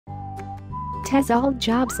TESOL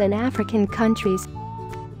jobs in African countries.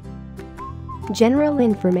 General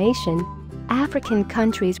information. African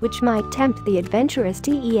countries which might tempt the adventurous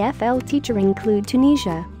TEFL teacher include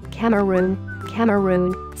Tunisia, Cameroon,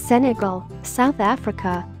 Senegal, South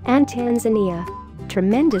Africa, and Tanzania.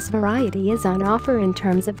 Tremendous variety is on offer in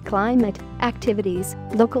terms of climate, activities,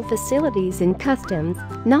 local facilities and customs,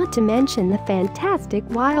 not to mention the fantastic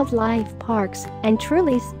wildlife parks and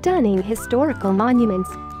truly stunning historical monuments.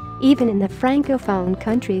 Even in the Francophone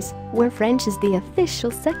countries, where French is the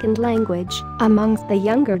official second language, amongst the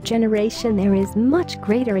younger generation there is much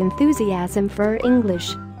greater enthusiasm for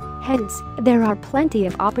English. Hence, there are plenty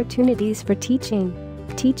of opportunities for teaching.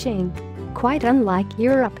 Quite unlike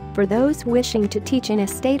Europe, for those wishing to teach in a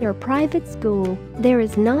state or private school, there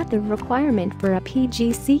is not the requirement for a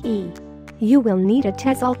PGCE. You will need a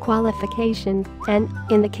TESOL qualification, and,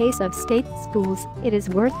 in the case of state schools, it is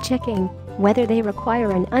worth checking whether they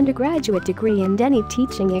require an undergraduate degree and any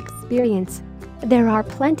teaching experience. There are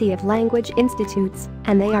plenty of language institutes,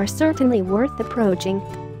 and they are certainly worth approaching.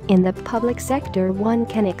 In the public sector one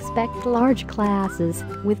can expect large classes,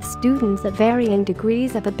 with students of varying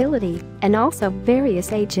degrees of ability, and also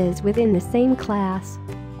various ages within the same class.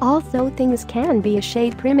 Also, things can be a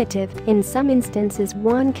shade primitive. In some instances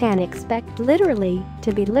one can expect literally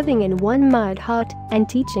to be living in one mud hut and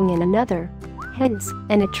teaching in another. Hence,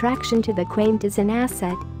 an attraction to the quaint is an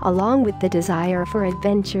asset, along with the desire for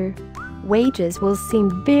adventure. Wages will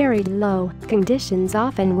seem very low, conditions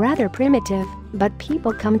often rather primitive, but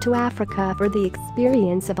people come to Africa for the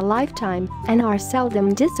experience of a lifetime and are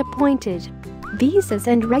seldom disappointed. Visas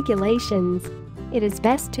and regulations. It is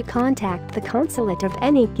best to contact the consulate of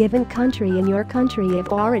any given country in your country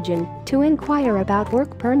of origin to inquire about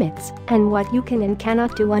work permits and what you can and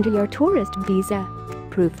cannot do under your tourist visa.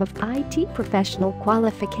 Proof of IT professional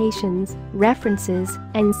qualifications, references,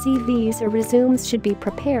 and CVs or resumes should be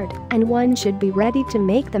prepared, and one should be ready to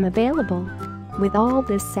make them available. With all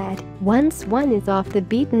this said, once one is off the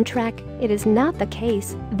beaten track, it is not the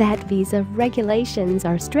case that visa regulations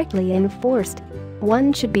are strictly enforced.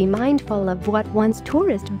 One should be mindful of what one's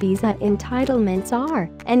tourist visa entitlements are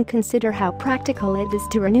and consider how practical it is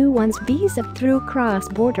to renew one's visa through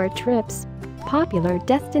cross-border trips. Popular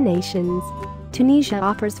destinations. Tunisia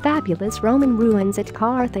offers fabulous Roman ruins at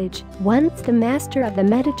Carthage, once the master of the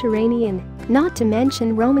Mediterranean, not to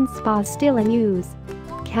mention Roman spas still in use.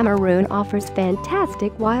 Cameroon offers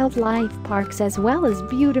fantastic wildlife parks as well as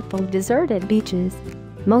beautiful deserted beaches.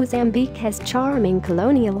 Mozambique has charming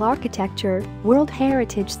colonial architecture, World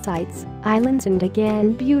Heritage sites, islands and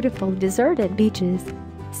again beautiful deserted beaches.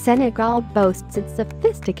 Senegal boasts its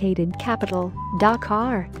sophisticated capital,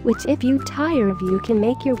 Dakar, which if you tire of you can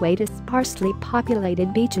make your way to sparsely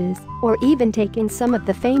populated beaches, or even take in some of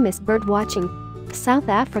the famous birdwatching. South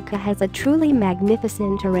Africa has a truly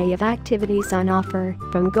magnificent array of activities on offer,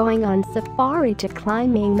 from going on safari to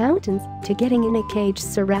climbing mountains to getting in a cage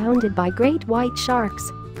surrounded by great white sharks.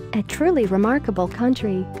 A truly remarkable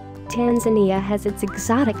country. Tanzania has its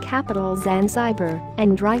exotic capital Zanzibar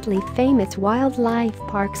and rightly famous wildlife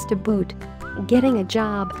parks to boot. Getting a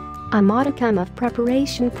job. A modicum of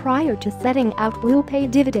preparation prior to setting out will pay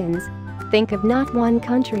dividends. Think of not one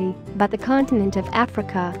country, but the continent of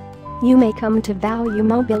Africa. You may come to value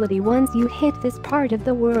mobility once you hit this part of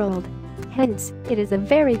the world. Hence, it is a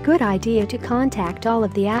very good idea to contact all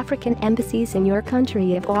of the African embassies in your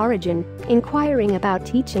country of origin, inquiring about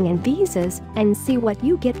teaching and visas, and see what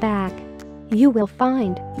you get back. You will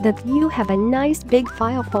find that you have a nice big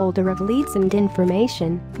file folder of leads and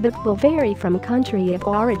information that will vary from country of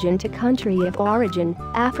origin to country of origin,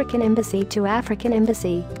 African embassy to African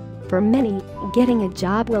embassy. For many, getting a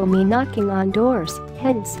job will mean knocking on doors,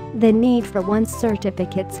 hence the need for one's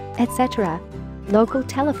certificates, etc. Local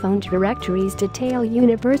telephone directories detail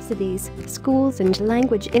universities, schools and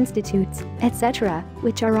language institutes, etc.,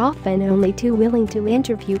 which are often only too willing to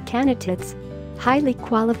interview candidates. Highly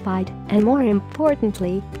qualified, and more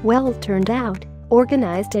importantly, well turned out,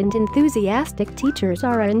 organized and enthusiastic teachers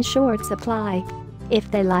are in short supply. If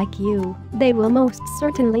they like you, they will most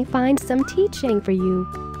certainly find some teaching for you.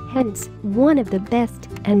 Hence, one of the best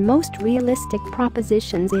and most realistic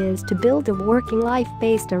propositions is to build a working life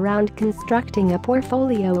based around constructing a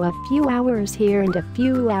portfolio of few hours here and a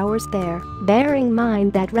few hours there. Bearing in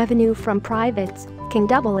mind that revenue from privates can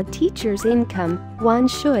double a teacher's income, one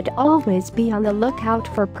should always be on the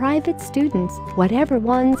lookout for private students, whatever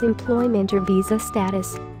one's employment or visa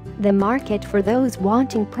status. The market for those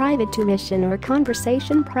wanting private tuition or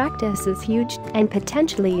conversation practice is huge and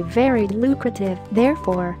potentially very lucrative,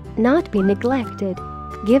 therefore, not be neglected.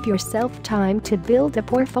 Give yourself time to build a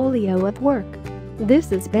portfolio of work.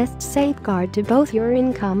 This is best safeguard to both your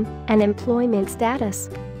income and employment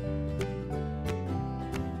status.